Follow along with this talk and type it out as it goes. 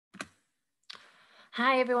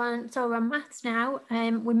Hi everyone, so we're on maths now.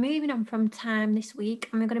 We're moving on from time this week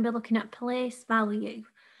and we're going to be looking at place value.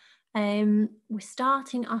 We're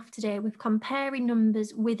starting off today with comparing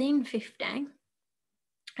numbers within 50.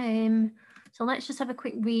 So let's just have a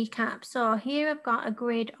quick recap. So here I've got a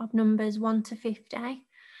grid of numbers 1 to 50.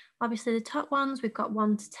 Obviously the top ones we've got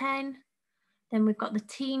 1 to 10. Then we've got the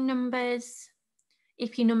teen numbers.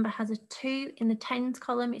 If your number has a 2 in the tens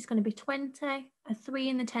column, it's going to be 20, a 3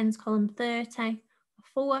 in the tens column, 30, a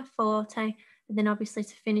 4, 40, and then obviously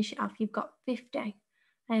to finish it off, you've got 50,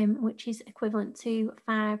 which is equivalent to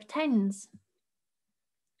 5 tens.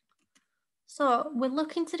 So we're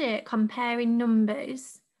looking today at comparing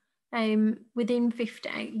numbers within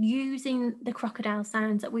 50 using the crocodile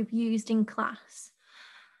signs that we've used in class.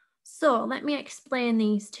 So let me explain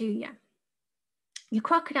these to you. Your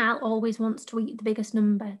crocodile always wants to eat the biggest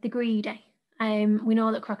number, the greedy. We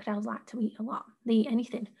know that crocodiles like to eat a lot, they eat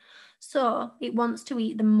anything. So it wants to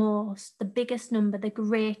eat the most, the biggest number, the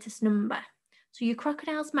greatest number. So your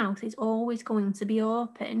crocodile's mouth is always going to be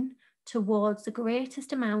open towards the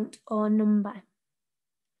greatest amount or number.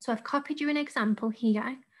 So I've copied you an example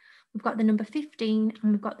here. We've got the number 15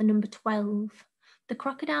 and we've got the number 12. The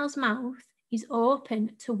crocodile's mouth is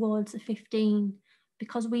open towards the 15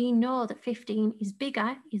 because we know that 15 is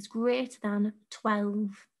bigger, is greater than 12.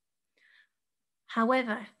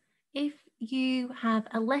 However, if you have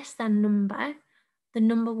a less than number, the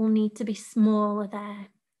number will need to be smaller there.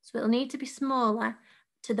 So it'll need to be smaller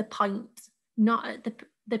to the point, not at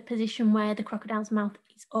the position where the crocodile's mouth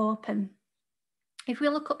is open. If we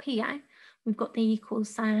look up here, we've got the equal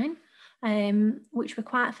sign, which we're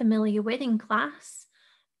quite familiar with in class.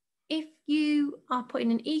 If you are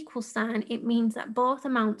putting an equal sign, it means that both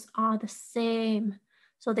amounts are the same.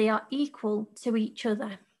 So they are equal to each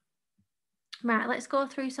other. Right, let's go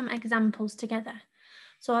through some examples together.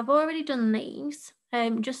 So I've already done these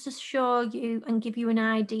just to show you and give you an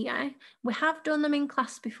idea. We have done them in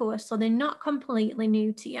class before, so they're not completely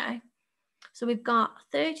new to you. So we've got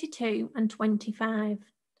 32 and 25.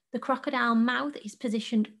 The crocodile mouth is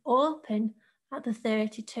positioned open at the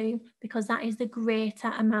 32 because that is the greater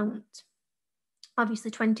amount.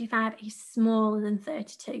 Obviously 25 is smaller than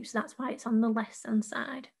 32, so that's why it's on the less hand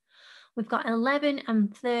side. We've got 11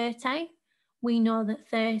 and 30. We know that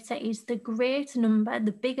 30 is the greater number,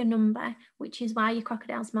 the bigger number, which is why your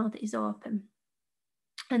crocodile's mouth is open.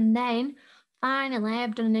 And then finally,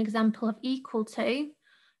 I've done an example of equal to.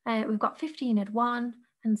 We've got 15 add 1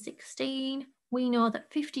 and 16. We know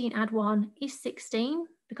that 15 add 1 is 16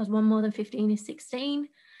 because 1 more than 15 is 16.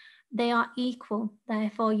 They are equal,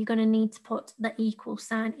 therefore you're going to need to put the equal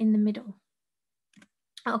sign in the middle.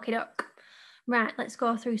 Okay, doke. Right, let's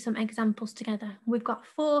go through some examples together. We've got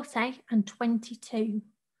 40 and 22.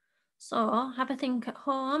 So have a think at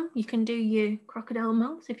home. You can do your crocodile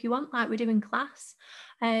mouth if you want, like we do in class.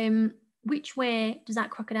 Which way does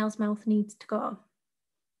that crocodile's mouth need to go?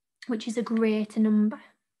 Which is a greater number?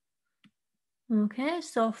 Okay,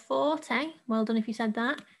 so 40, well done if you said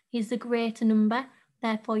that, is the greater number.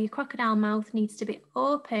 Therefore, your crocodile mouth needs to be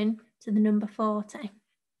open to the number 40.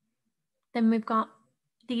 Then we've got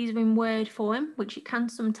these are in word form, which it can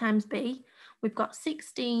sometimes be. We've got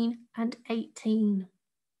 16 and 18.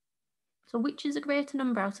 So which is a greater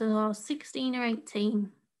number out of those, 16 or 18?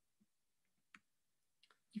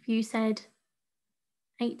 If you said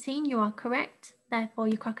 18, you are correct. Therefore,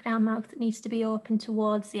 your crocodile mouth needs to be open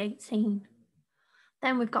towards the 18.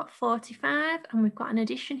 Then we've got 45 and we've got an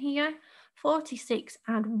addition here. 46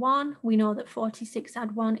 add 1. We know that 46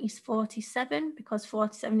 add 1 is 47 because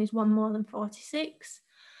 47 is 1 more than 46.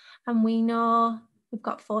 And we know we've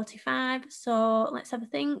got 45. So let's have a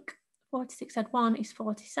think. 46 add 1 is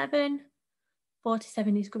 47.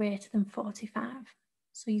 47 is greater than 45.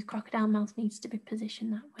 So your crocodile mouth needs to be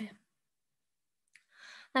positioned that way.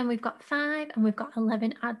 Then we've got 5 and we've got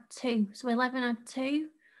 11 add 2. So 11 add 2,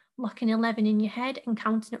 locking 11 in your head and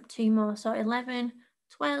counting up 2 more. So 11,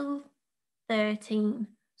 12, 13.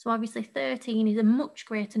 So obviously 13 is a much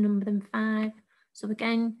greater number than 5. So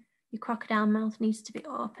again, your crocodile mouth needs to be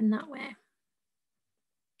open that way.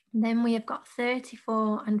 And then we have got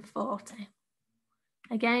 34 and 40.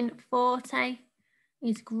 Again, 40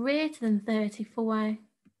 is greater than 34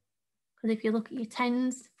 because if you look at your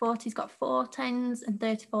tens, 40's got 4 tens and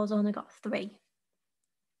 34's only got 3.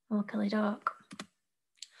 Okay, doke.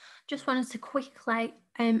 Just wanted to quickly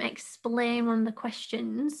explain one of the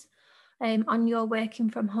questions on your working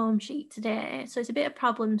from home sheet today. So it's a bit of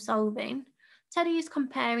problem solving. Teddy is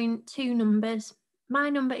comparing two numbers. My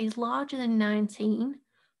number is larger than 19,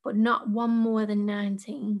 but not one more than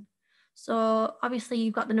 19. So obviously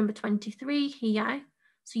you've got the number 23 here.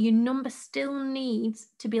 So your number still needs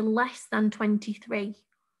to be less than 23.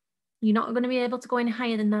 You're not going to be able to go any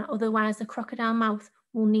higher than that, otherwise the crocodile mouth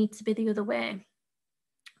will need to be the other way.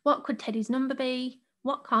 What could Teddy's number be?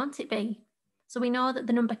 What can't it be? So we know that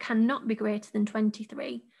the number cannot be greater than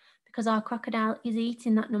 23 because our crocodile is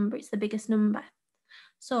eating that number. It's the biggest number.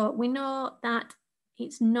 So we know that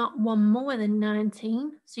it's not one more than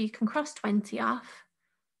 19. So you can cross 20 off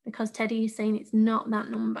because Teddy is saying it's not that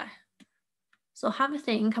number. So have a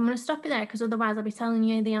think. I'm going to stop it there because otherwise I'll be telling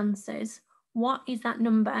you the answers. What is that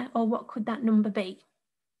number, or what could that number be?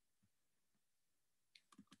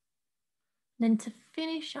 Then to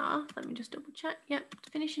finish off, let me just double check. Yep,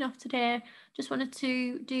 finishing off today, just wanted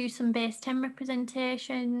to do some base 10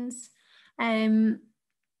 representations.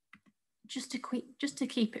 Just to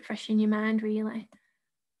keep it fresh in your mind, really.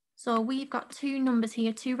 So we've got two numbers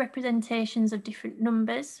here, two representations of different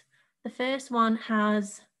numbers. The first one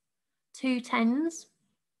has 2 10s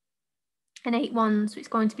and 8 1s, so it's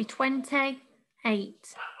going to be 28.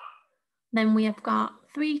 Then we have got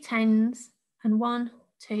 3 10s and 1,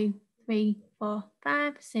 2, 3, 4,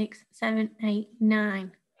 5, 6, 7, 8,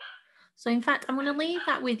 9. So in fact, I'm going to leave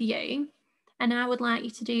that with you, and I would like you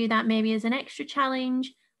to do that maybe as an extra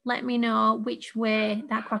challenge. Let me know which way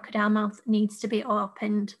that crocodile mouth needs to be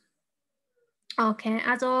opened. Okay,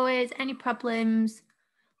 as always, any problems,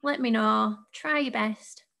 let me know. Try your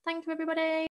best. Thank you, everybody.